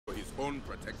own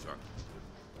protection.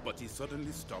 But he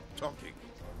suddenly stopped talking.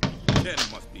 Ken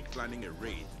must be planning a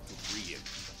raid to free him.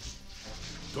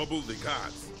 Double the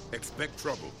guards. Expect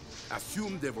trouble.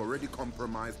 Assume they've already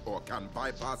compromised or can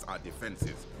bypass our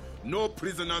defenses. No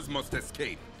prisoners must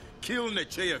escape. Kill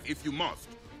Nechayev if you must,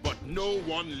 but no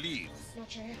one leaves.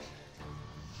 Nechayev.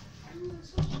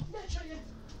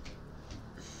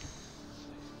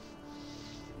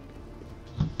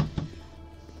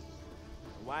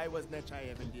 Why was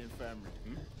Nechayev in the infirmary?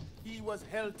 He was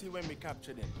healthy when we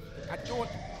captured him. I don't...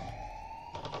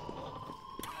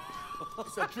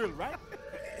 It's a drill, right?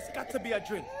 It's got to be a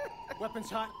drill. Weapons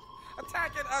hot.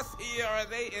 Attacking us here, are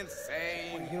they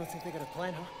insane? Well, you don't think they got a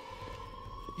plan, huh?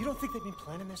 You don't think they've been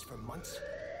planning this for months?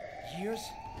 Years?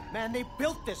 Man, they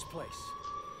built this place.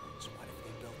 So what if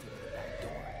they built it with a back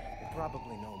door? They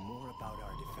probably know more about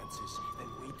our defenses than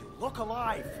we do. Look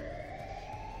alive!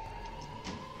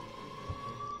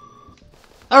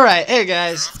 Alright, hey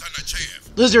guys.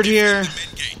 Blizzard here.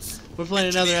 We're playing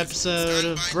another episode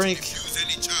of Brink.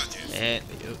 And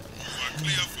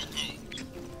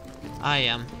I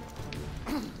am.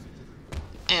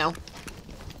 Ow.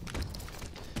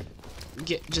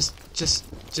 Get just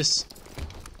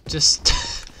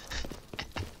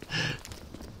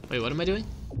Wait, what am I doing?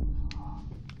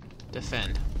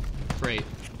 Defend. Great.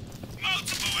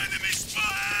 Multiple enemy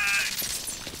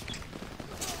spotted!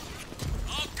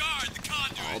 I'll guard the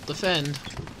conduit. I'll defend.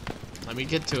 Let me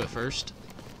get to it first.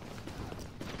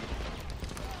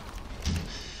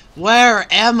 Where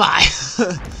am I?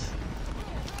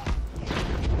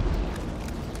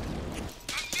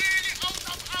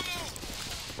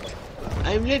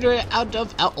 I'm literally out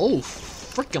of ammo. Oh,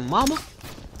 freaking mama.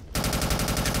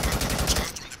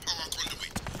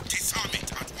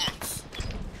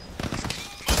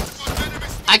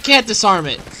 I can't disarm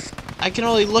it. I can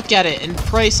only look at it and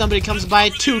pray somebody comes by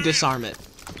to disarm it.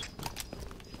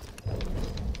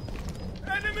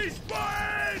 Enemy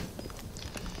spotted!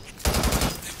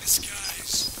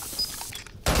 Disguise.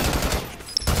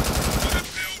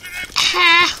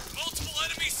 Ha! Multiple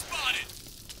enemies spotted.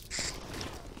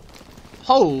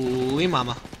 Holy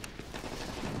mama.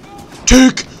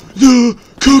 Take the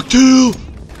cocktail!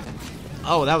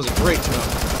 Oh, that was a great throw.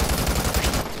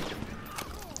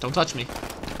 Don't touch me.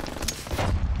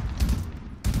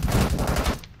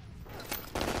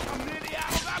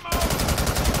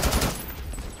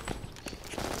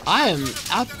 I am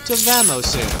out of ammo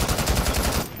soon.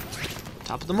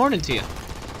 Top of the morning to you.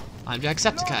 I'm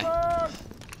Jacksepticeye.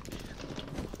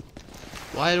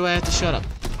 Why do I have to shut up?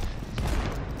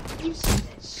 You said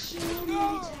that so many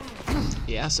times.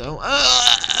 Yeah, so.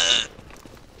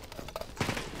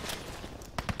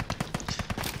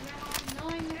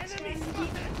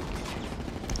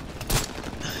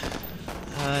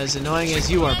 As annoying as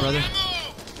you are, brother.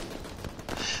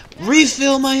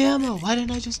 Refill my ammo! Why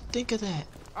didn't I just think of that?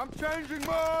 I'm changing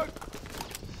mode!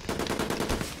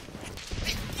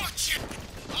 Hey, watch it!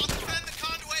 I'll defend the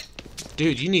conduit!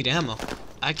 Dude, you need ammo.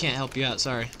 I can't help you out,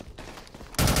 sorry.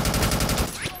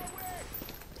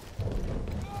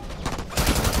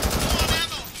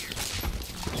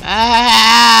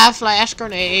 Ah, flash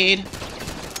grenade.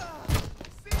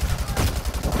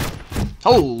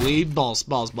 Holy balls,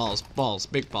 balls,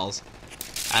 big balls.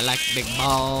 I like big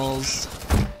balls.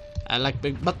 I like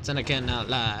big butts and I cannot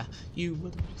lie. You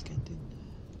motherfuckers can't do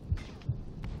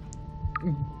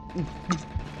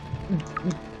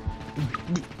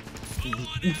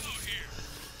that.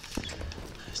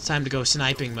 It's time to go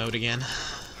sniping mode again.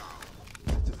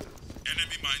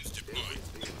 Enemy mines deployed.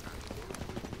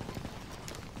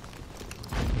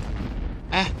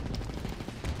 Ah.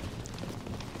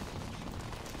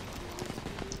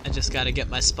 I just gotta get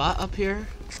my spot up here.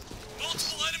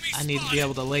 I need to be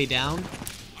able to lay down. I'm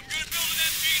gonna build an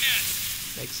MG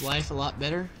nest. Makes life a lot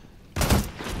better.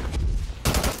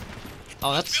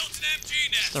 Oh, that's Built an MG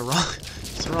nest.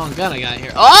 the wrong gun I got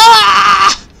here.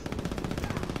 Ah!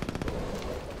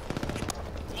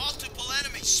 Multiple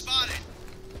enemies spotted.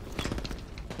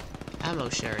 Ammo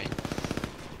sharing.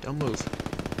 Don't move.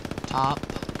 Top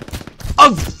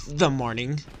of the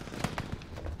morning.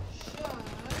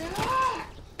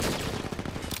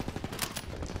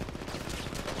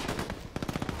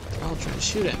 They're all trying to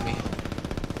shoot at me.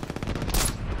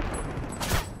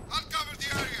 I'll cover the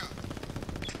area.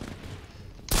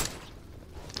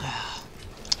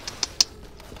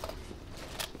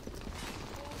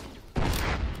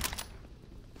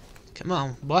 Come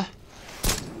on, boy.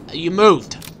 You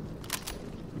moved.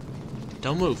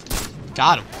 Don't move.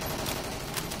 Got him.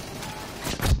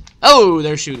 Oh,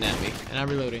 they're shooting at me, and I'm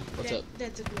reloading. What's up?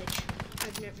 That's a glitch.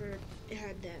 I've never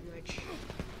had that much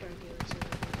turbulence.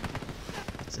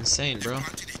 It's insane, bro.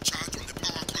 Planted a charge on the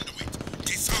power conduit.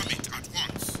 Disarm it at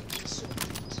once.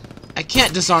 I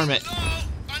can't disarm it. Hello?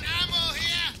 An ammo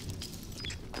here?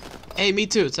 Hey, me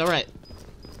too. It's alright.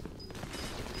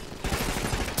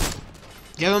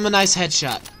 Give him a nice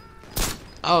headshot.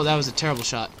 Oh, that was a terrible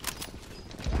shot.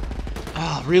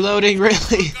 Oh, reloading,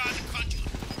 really?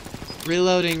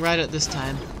 Reloading right at this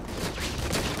time.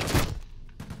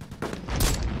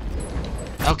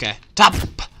 Okay, top.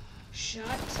 Shut.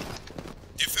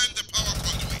 Defend the power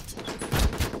conduit.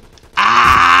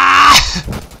 Ah!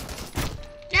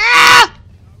 Yeah!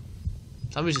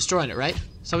 Somebody's destroying it, right?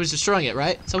 Somebody's destroying it,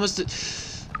 right?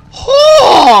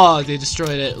 Oh! They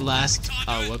destroyed it last.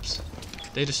 Oh, whoops.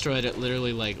 They destroyed it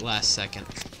literally like last second.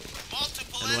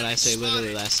 And when I say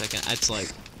literally last second, it's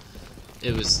like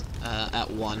it was at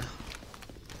 1.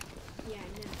 Yeah,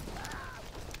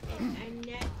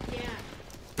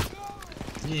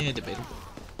 no. Yeah, debatable.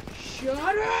 Shut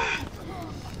up!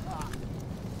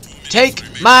 Take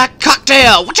my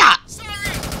cocktail! Watcha!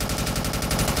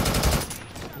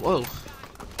 Whoa.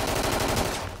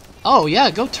 Oh yeah,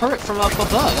 go turret from up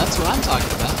above. That's what I'm talking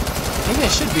about. Maybe I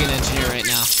should be an engineer right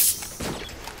now.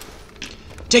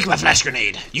 Take my flash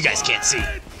grenade. You guys can't see.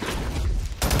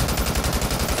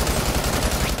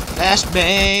 Flash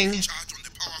bang. Charge on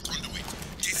the power conduit.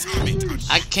 Disarm it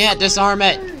at I can't disarm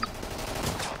it.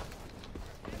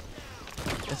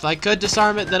 If I could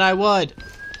disarm it, then I would.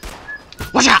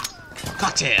 Watch out!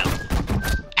 Cocktail.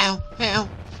 Ow, ow.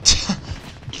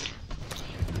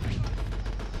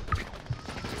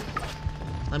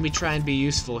 Let me try and be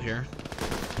useful here.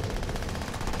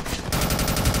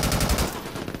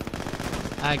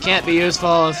 I can't be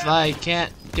useful if I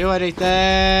can't do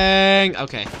anything.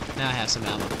 Okay, now I have some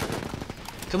ammo.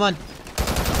 Come on.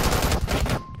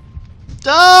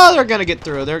 Oh, they're gonna get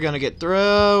through. They're gonna get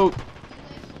through.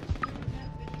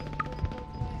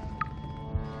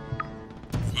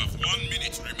 You have 1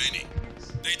 minute remaining.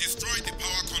 They destroyed the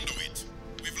power conduit.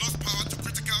 We've lost power to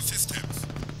critical systems.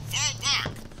 Fall back.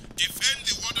 Defend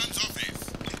the warden's office.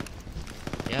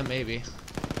 Yeah, maybe.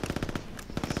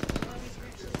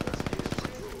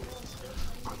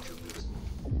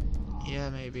 Yeah,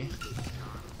 maybe.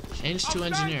 Change to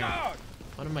engineer.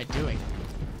 What am I doing?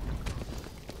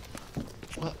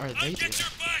 What are they doing?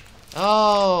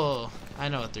 Oh, I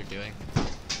know what they're doing.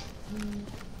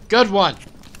 Good one.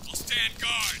 I'll stand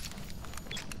guard.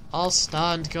 I'll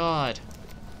stand guard.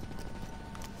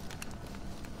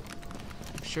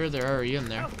 I'm sure they're already in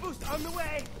there. Boost on the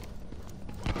way.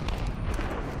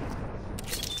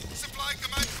 Supply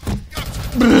command.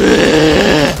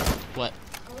 What?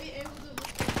 Are we able to look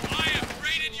I have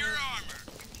raided your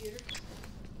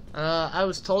armor. I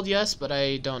was told yes, but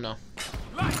I don't know.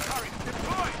 Light turret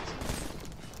deployed.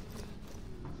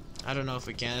 I don't know if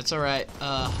we can. It's alright.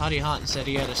 Hottie Haunt said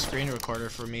he had a screen recorder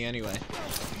for me anyway.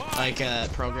 Like a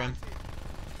program.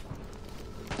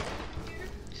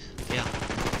 Yeah.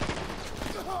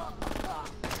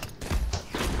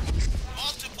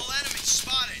 Multiple enemies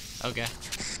spotted. Okay.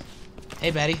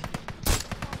 Hey, Betty. Going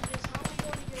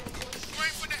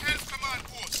for the health command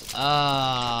post.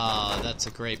 Oh, that's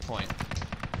a great point.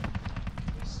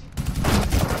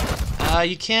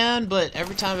 You can, but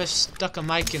every time I've stuck a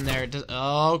mic in there, it does.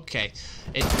 Okay,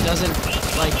 it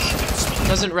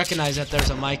doesn't recognize that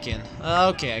there's a mic in.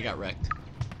 Okay, I got wrecked.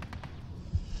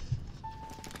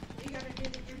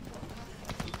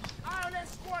 I'll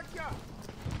escort you.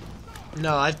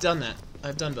 No, I've done that.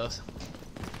 I've done both.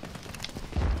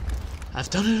 I've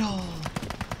done it all.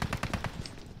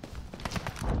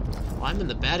 Well, I'm in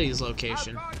the baddies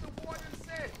location. I'll guard the warden's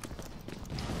safe.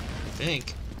 I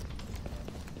think.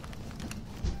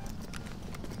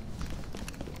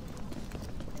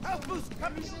 Health boost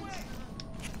coming your way.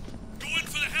 Going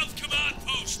for the health command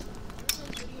post.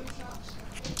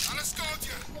 I'll escort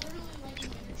you.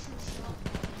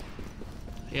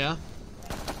 Yeah.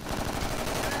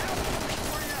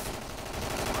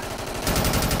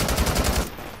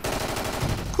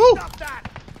 Whew. Stop that.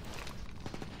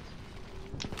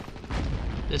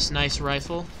 This nice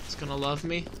rifle is gonna love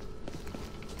me.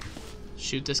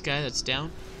 Shoot this guy that's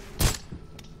down.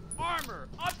 Armor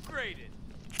upgraded.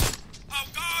 Oh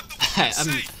God, the warden's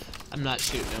safe. I'm not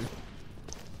shooting him.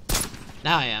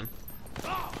 Now I am.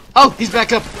 Oh, he's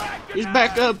back up. He's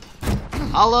back up.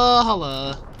 Holla,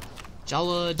 holla.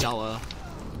 Jalla, jalla.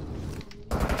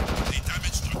 They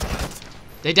damaged your turret.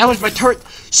 They damaged my turret.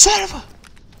 Son of a...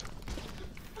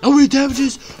 Nobody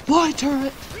damages my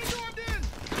turret.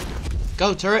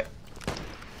 Go, turret.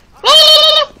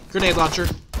 Grenade launcher.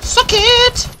 Suck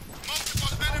it!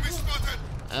 Multiple enemies spotted.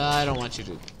 I don't want you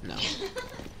to... No.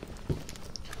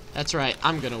 That's right.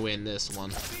 I'm gonna win this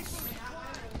one.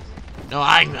 No,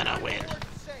 I'm gonna win.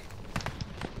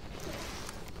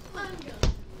 I'm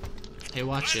gonna. Hey,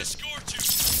 watch it. Escort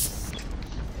you.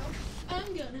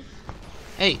 I'm gonna.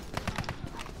 Hey.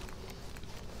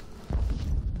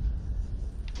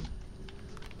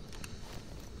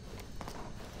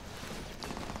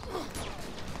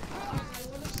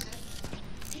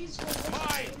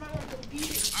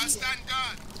 I stand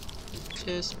guard.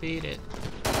 Just beat it.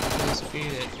 Just beat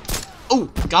it.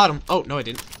 Oh, got him. Oh, no, I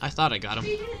didn't. I thought I got him.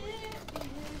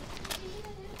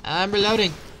 I'm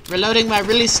reloading. Reloading my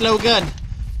really slow gun.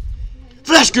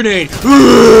 Flash grenade!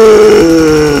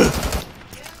 I'll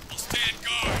stand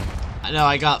guard. I know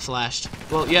I got flashed.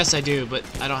 Well, yes, I do, but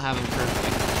I don't have him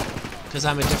perfectly. Because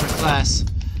I'm a different class.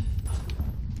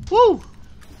 Woo!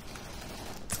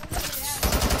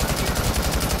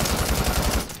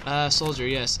 Soldier,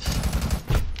 yes.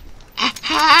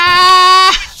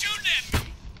 Ah! Shooting at me.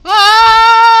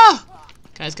 Ah!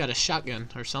 Guy's got a shotgun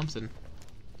or something.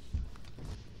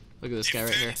 Look at this guy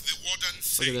right here. Defend the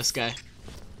warden's Look at safe. this guy.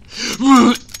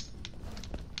 Oh!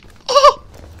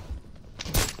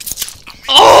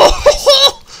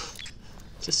 Oh!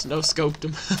 Just no-scoped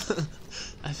him.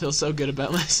 I feel so good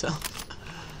about myself.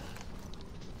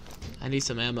 I need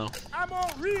some ammo. Ammo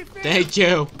refill. Thank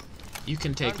you. You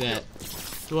can take that.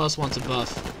 Who else wants a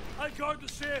buff? I guard the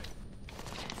safe.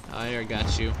 Oh, here, I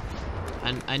got you.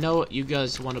 I know you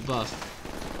guys want a buff.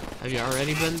 Have you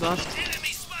already been buffed? Enemy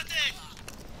spotted.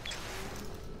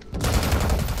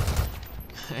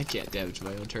 I can't damage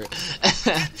my own turret.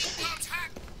 Bombs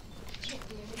hacked.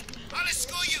 I'll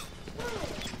escort you.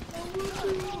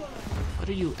 What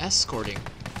are you escorting?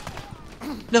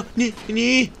 No,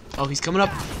 nee. Oh, he's coming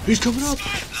up. He's coming up.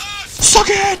 Suck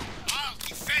it! I'll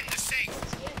defend the safe.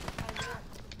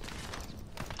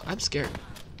 I'm scared.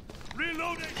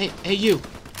 Reloading. Hey, you.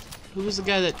 Who was the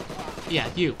guy that? Yeah,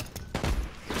 you.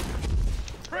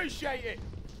 Appreciate it.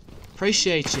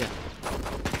 Appreciate you.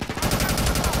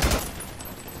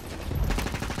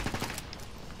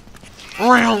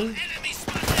 Enemy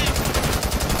spotted.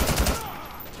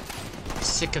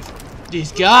 Sick of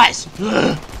these guys.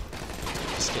 Ugh.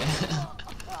 This guy.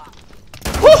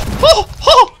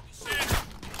 Oh!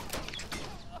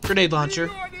 Grenade launcher.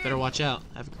 Better watch out.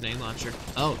 I have a grenade launcher.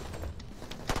 Oh.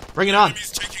 Bring it on.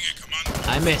 Enemy's taking a command.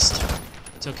 I missed.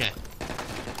 It's okay.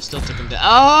 Still took him down.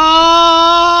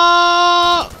 Oh!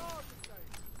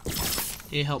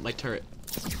 He helped my turret.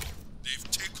 They've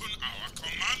taken our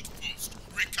command post.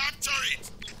 Recapture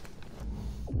it.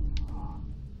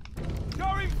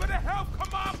 Going for the help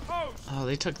command post. Oh,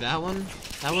 they took that one?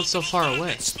 That one's so far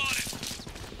away. Spotted.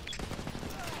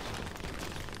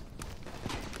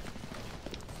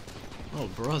 Oh,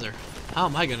 brother. How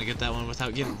am I gonna get that one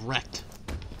without getting wrecked?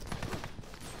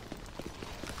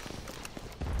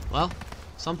 Well,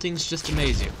 some things just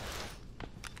amaze you.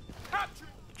 Capture.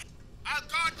 I'll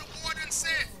guard the warden's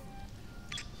safe.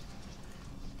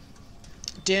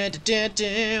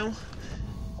 Down.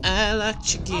 I like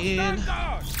chicken. Stand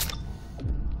guard.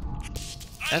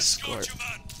 I'll Escort. you,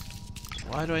 man.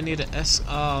 Why do I need an S?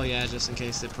 Oh, yeah, just in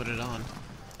case they put it on.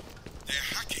 They're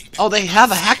hacking. Oh, they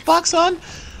have a hack box on?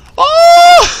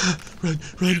 Oh!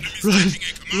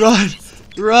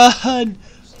 Run!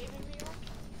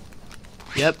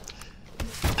 Yep.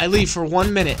 I leave for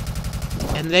 1 minute,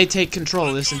 and they take control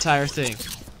of this entire thing.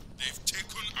 They've taken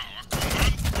our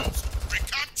command post.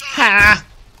 Recapture. Ha!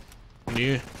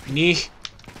 Nee.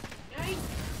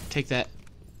 Take that.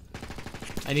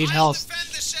 I need health. Defend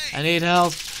the safe. I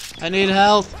need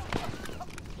health.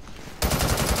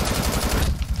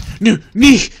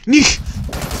 Nee.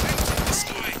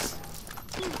 Skies.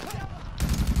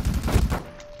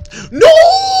 No!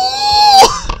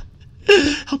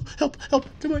 Help.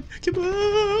 Come on.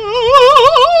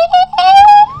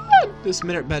 This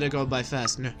minute better go by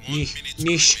fast. No. 1 minute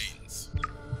Niche. remains.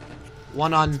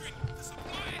 One on.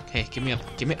 Okay, get me up.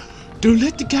 Don't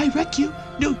let the guy wreck you.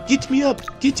 No, get me up.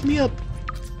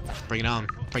 Bring it on,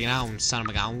 son of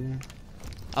a gun.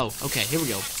 Oh, okay, here we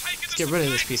go. Let's get rid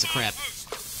of this piece of crap.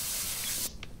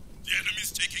 The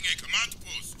enemy's taking a command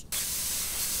post.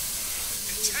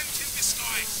 Attempt in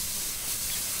disguise.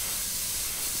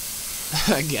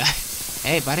 Guy.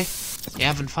 Hey, buddy. You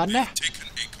having fun there? Taken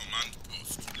a command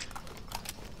post.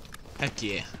 Heck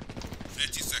yeah.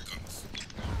 30 seconds.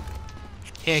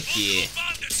 Heck yeah.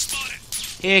 Bandit spotted.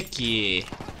 Heck yeah.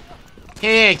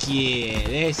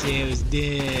 That's how it was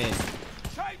done.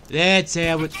 That's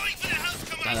how it... Going for the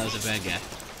health Oh, command that was a post. bad guy.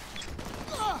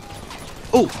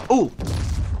 Oh!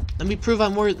 Let me prove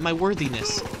my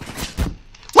worthiness.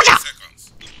 Watch out!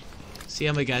 Seconds. See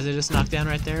how many guys I just knocked down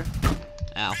right there?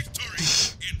 Ow. Victory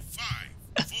in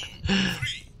 5, 4,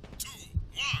 3, 2,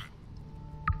 1.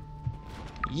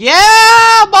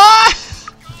 Yeah, boy!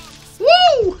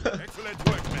 Woo! Excellent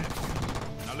work, man.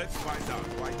 Now let's find out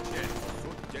why Jen is so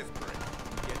desperate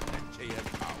to get that JM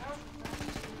out.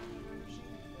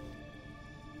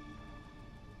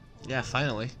 Yeah,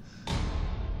 finally.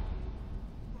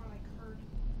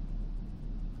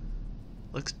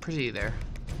 Looks pretty there.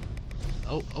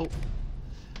 Oh, oh.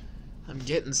 I'm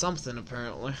getting something,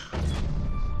 apparently.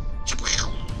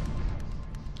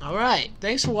 Alright,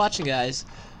 thanks for watching, guys.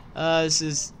 This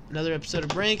is another episode of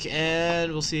Brink,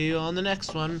 and we'll see you on the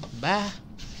next one. Bye.